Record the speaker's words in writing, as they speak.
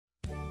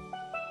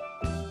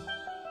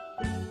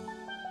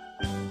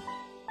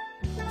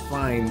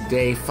fine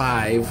day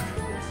 5.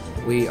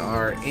 We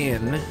are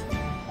in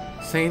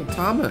St.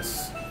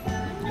 Thomas,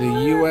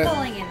 the U.S.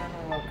 Calling in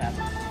when we woke up.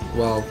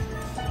 Well,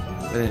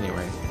 but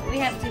anyway. We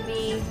have to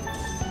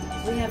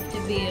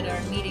be at our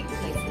meeting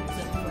place at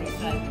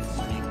 7:45 this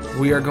morning.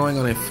 We are going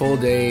on a full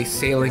day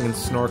sailing and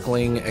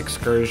snorkeling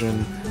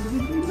excursion.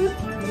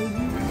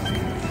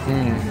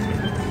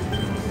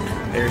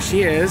 There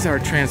she is, our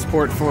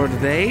transport for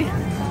today.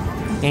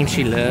 Ain't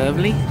she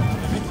lovely?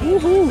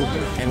 Woohoo!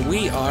 And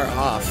we are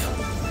off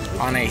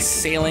on a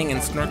sailing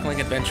and snorkeling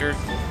adventure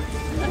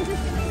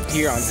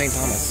here on St.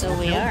 Thomas. So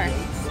we are.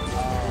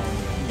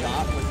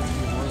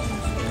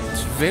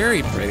 It's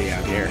very pretty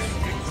out here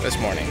this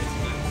morning.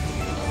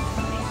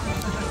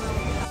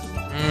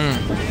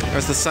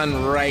 As the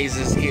sun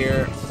rises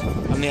here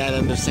on the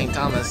island of St.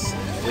 Thomas,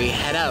 we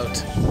head out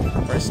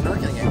for a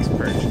snorkeling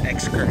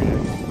excursion.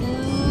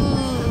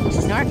 Ooh,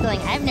 snorkeling.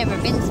 I've never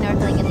been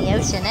snorkeling in the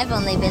ocean. I've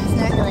only been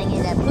snorkeling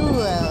in a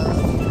pool.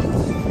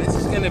 This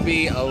is going to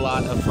be a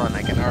lot of fun.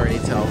 I can already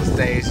tell. This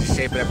day is just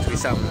shaping up to be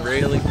something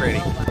really pretty.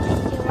 I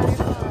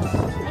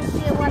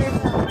see a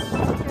waterfall. I see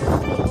a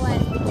big one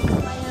because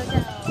it's my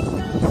hotel.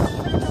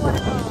 Look at the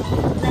waterfall.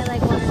 And I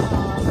like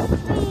waterfalls.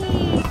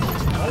 Whee!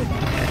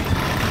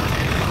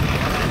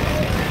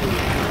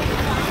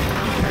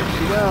 There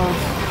she goes.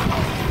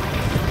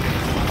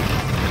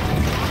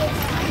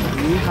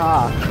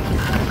 Yeehaw.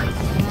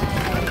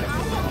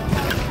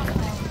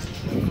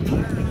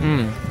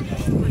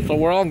 So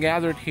we're all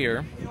gathered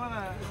here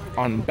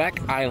on Beck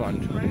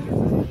Island.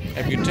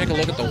 If you take a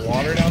look at the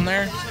water down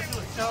there,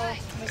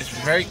 it's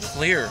very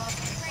clear.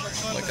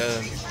 Like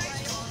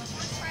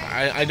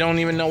I don't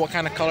even know what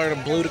kind of color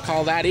of blue to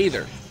call that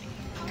either.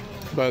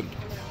 But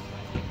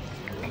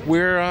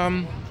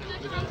we're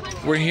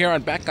here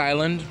on Beck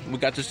Island. We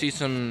got to see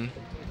some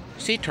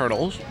sea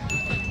turtles.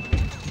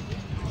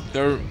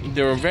 They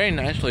were very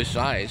nicely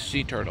sized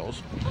sea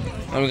turtles,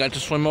 and we got to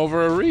swim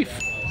over a reef.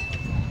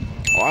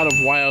 A lot of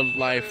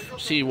wildlife,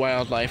 sea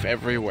wildlife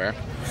everywhere.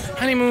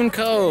 Honeymoon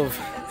Cove,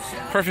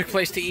 perfect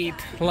place to eat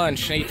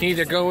lunch. Now you can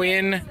either go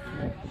in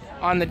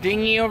on the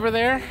dinghy over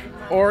there,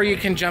 or you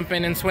can jump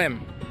in and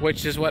swim,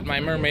 which is what my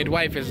mermaid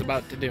wife is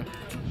about to do.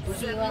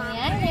 See you on the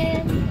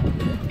island.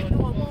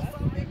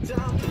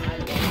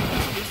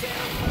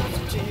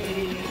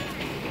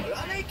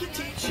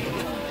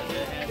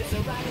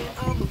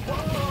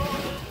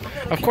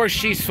 Of course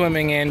she's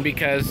swimming in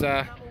because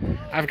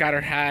I've got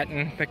her hat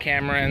and the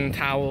camera and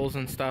towels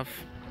and stuff.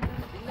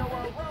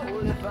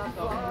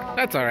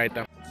 That's alright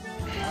though.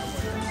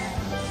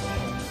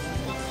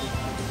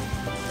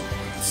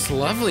 It's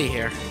lovely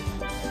here.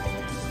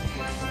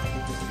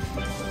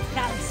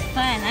 That was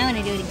fun. I want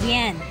to do it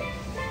again.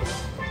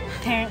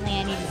 Apparently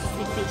I need to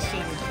sleep face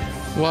shaded.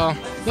 Well,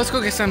 let's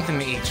go get something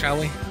to eat, shall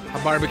we? A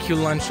barbecue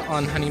lunch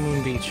on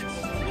Honeymoon Beach.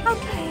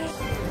 Okay.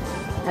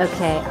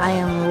 Okay, I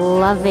am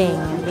loving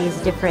these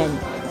different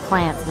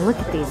plants. Look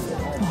at these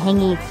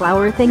hangy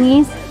flower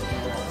thingies.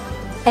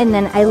 And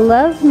then I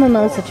love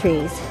mimosa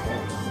trees.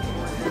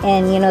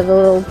 And you know the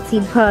little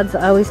seed pods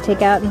I always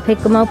take out and pick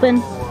them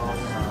open.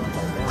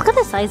 Look at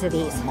the size of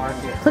these.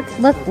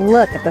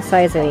 Look at the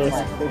size of these.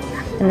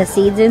 And the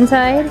seeds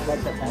inside.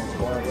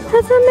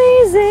 That's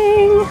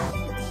amazing.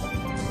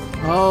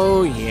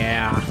 Oh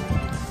yeah.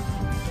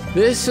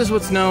 This is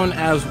what's known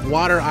as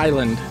Water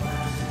Island.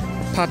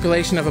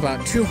 Population of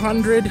about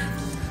 200,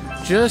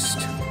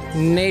 just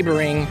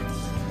neighboring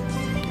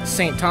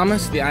St.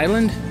 Thomas, the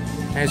island.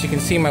 As you can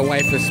see, my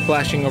wife is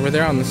splashing over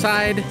there on the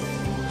side.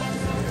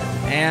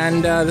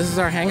 And this is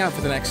our hangout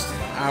for the next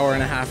hour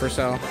and a half or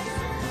so.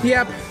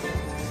 Yep,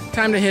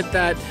 time to hit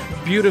that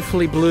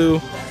beautifully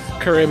blue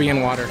Caribbean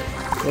water.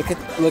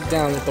 Look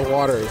down at the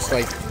water, it's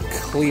like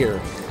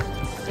clear.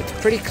 It's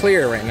pretty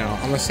clear right now.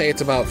 I'm gonna say it's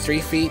about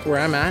 3 feet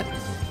where I'm at.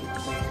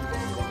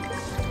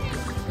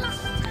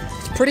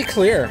 Pretty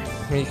clear.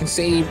 I mean, you can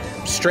see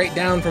straight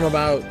down from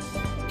about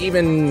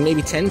even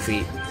maybe 10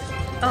 feet.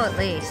 Oh, at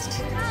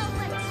least.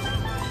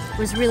 It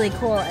was really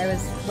cool. I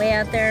was way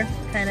out there,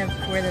 kind of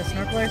where the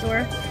snorkelers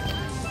were,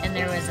 and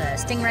there was a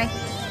stingray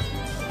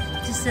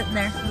just sitting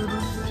there.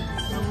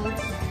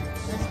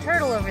 There's a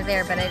turtle over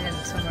there, but I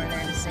didn't swim over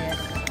there to see it.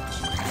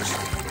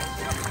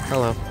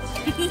 Hello.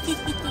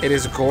 It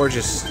is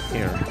gorgeous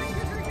here.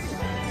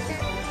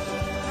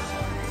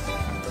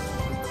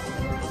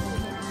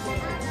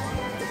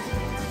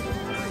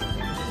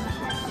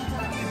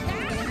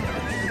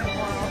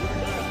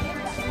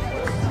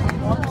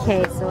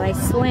 Okay, so I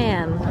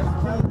swam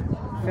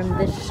from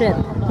the ship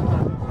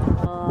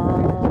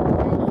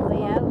all the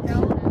way out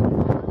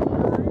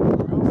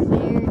over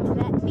there to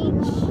that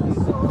beach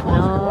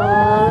and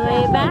all the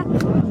way back.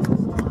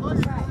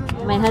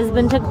 My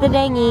husband took the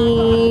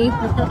dinghy,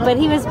 but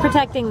he was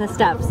protecting the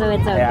stuff, so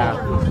it's okay. Yeah.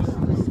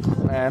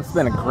 Man, it's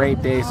been a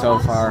great day so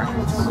far.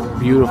 It's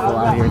beautiful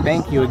out here.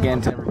 Thank you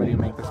again to everybody who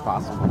made this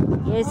possible.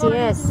 Yes,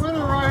 yes.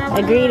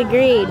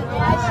 Agreed.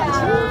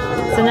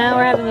 So now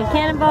we're having a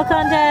cannonball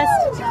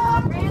contest,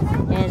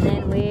 and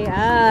then we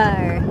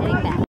are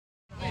heading back.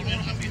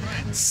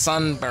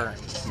 Sunburn.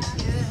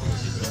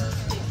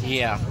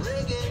 Yeah.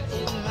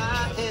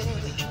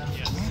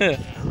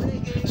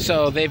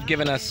 So they've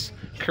given us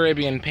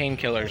Caribbean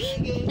painkillers.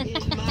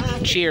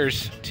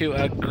 Cheers to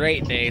a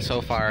great day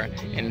so far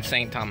in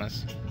St.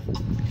 Thomas.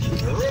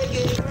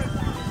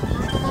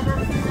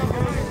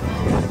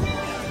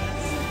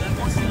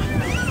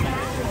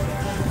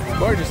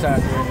 Gorgeous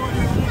out here.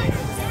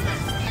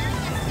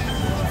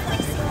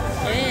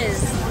 It is.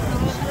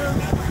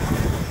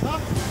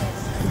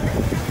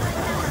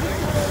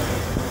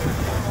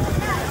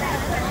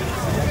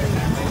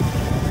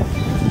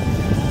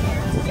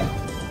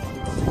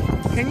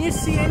 Can you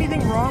see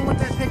anything wrong with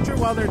that picture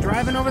while they're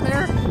driving over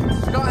there?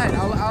 Go ahead.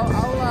 I'll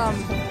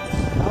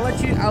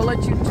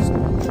let you just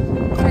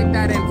take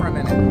that in for a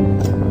minute.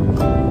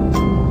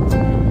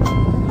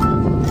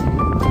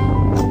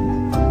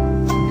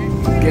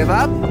 Give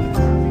up?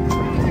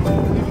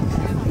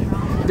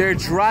 They're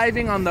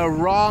driving on the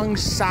wrong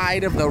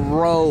side of the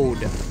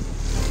road.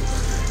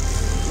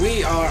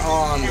 We are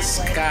on the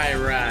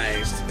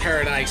Skyrise,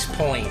 Paradise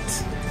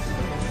Point.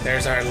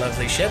 There's our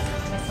lovely ship.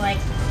 With like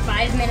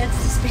 5 minutes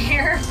to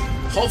spare.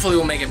 Hopefully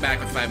we'll make it back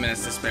with 5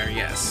 minutes to spare,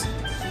 yes.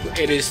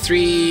 It is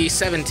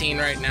 3:17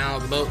 right now.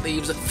 The boat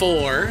leaves at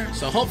 4.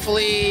 So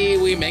hopefully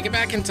we make it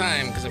back in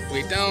time, because if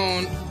we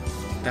don't,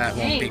 that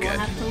won't be good. We'll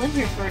have to live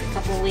here for a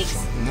couple of weeks.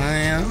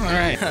 Yeah, all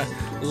right.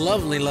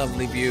 Lovely,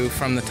 lovely view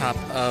from the top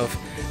of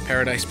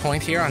Paradise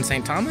Point here on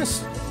St.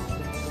 Thomas.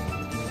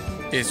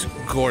 It's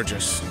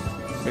gorgeous.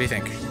 What do you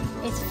think?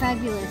 It's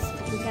fabulous.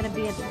 We gotta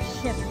be at the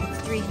ship.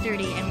 It's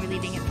 3:30 and we're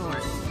leaving at 4.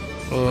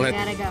 We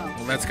gotta go.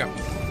 Let's go.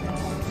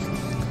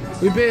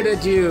 We bid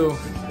adieu.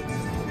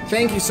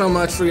 Thank you so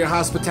much for your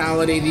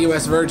hospitality, the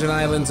U.S. Virgin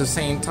Islands of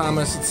St.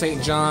 Thomas and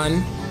St.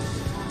 John.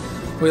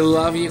 We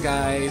love you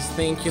guys.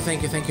 Thank you,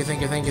 thank you, thank you, thank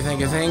you, thank you, thank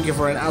you, thank you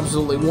for an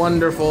absolutely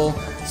wonderful,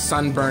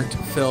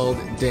 sunburnt-filled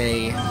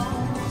day.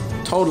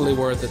 Totally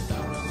worth it,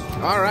 though.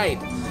 All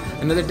right.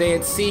 Another day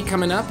at sea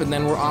coming up, and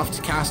then we're off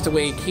to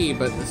Castaway Cay,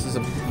 but this is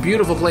a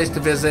beautiful place to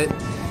visit.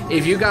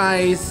 If you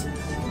guys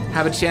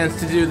have a chance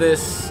to do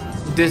this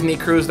Disney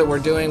cruise that we're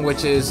doing,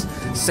 which is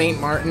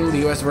St. Martin, the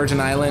U.S. Virgin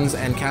Islands,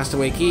 and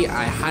Castaway Cay,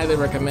 I highly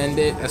recommend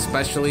it,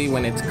 especially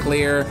when it's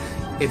clear.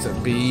 It's a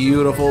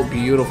beautiful,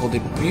 beautiful,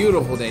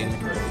 beautiful day in the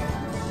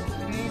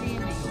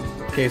Caribbean.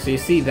 Okay, so you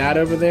see that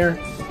over there?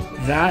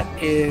 That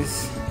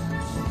is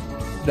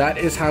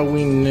how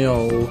we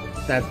know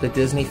that the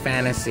Disney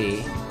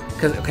Fantasy...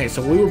 Okay,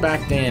 so we were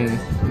backed in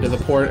to the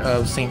port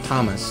of St.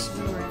 Thomas.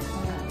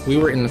 We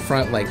were in the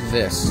front like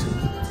this.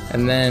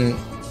 And then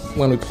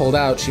when we pulled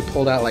out, she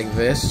pulled out like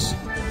this,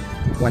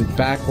 went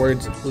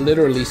backwards,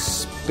 literally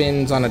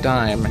spins on a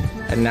dime,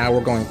 and now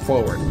we're going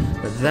forward.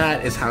 But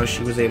that is how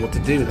she was able to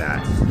do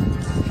that.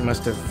 She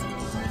must have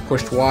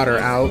pushed water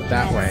out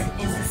that way.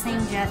 It's the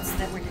same jets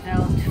that were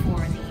developed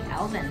for the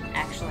Alvin,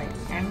 actually.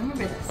 I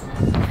remember this.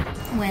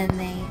 When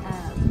they,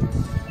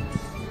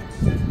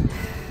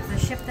 the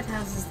ship that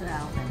houses the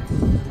Alvin,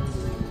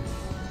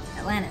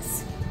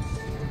 Atlantis,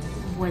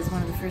 was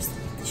one of the first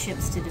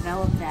ships to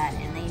develop that,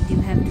 and they do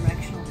have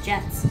directional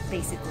jets,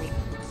 basically.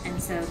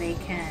 And so they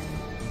can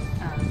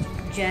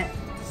jet,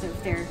 so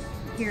if they're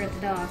here at the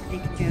dock, they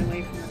can jet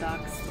away from the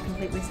docks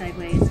completely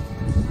sideways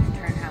and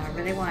turn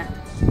however they want,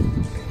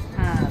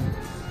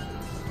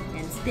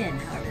 and spin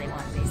however they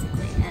want,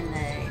 basically. And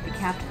the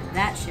captain of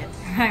that ship,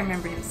 I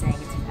remember him saying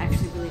it's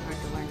actually really hard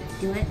to learn to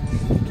do it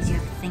because you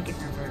have to think in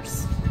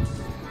reverse.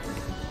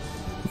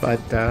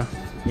 But,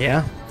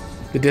 yeah,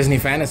 the Disney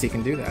Fantasy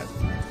can do that.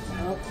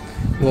 Oh.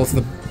 Well, it's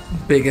the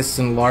biggest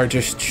and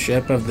largest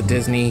ship of the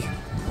Disney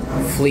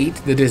fleet,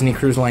 the Disney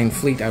Cruise Line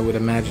fleet. I would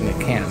imagine it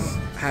can.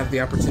 Have the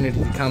opportunity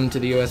to come to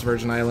the U.S.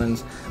 Virgin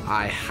Islands,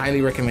 I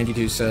highly recommend you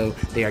do so.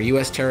 They are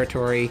U.S.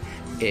 territory.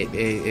 It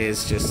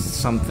is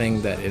just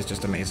something that is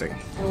just amazing.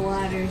 The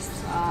water's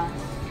soft.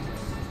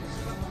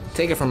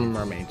 Take it from a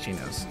mermaid, she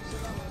knows.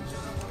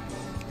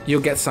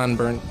 You'll get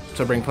sunburnt,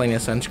 so bring plenty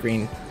of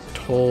sunscreen.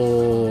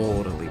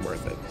 Totally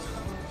worth it.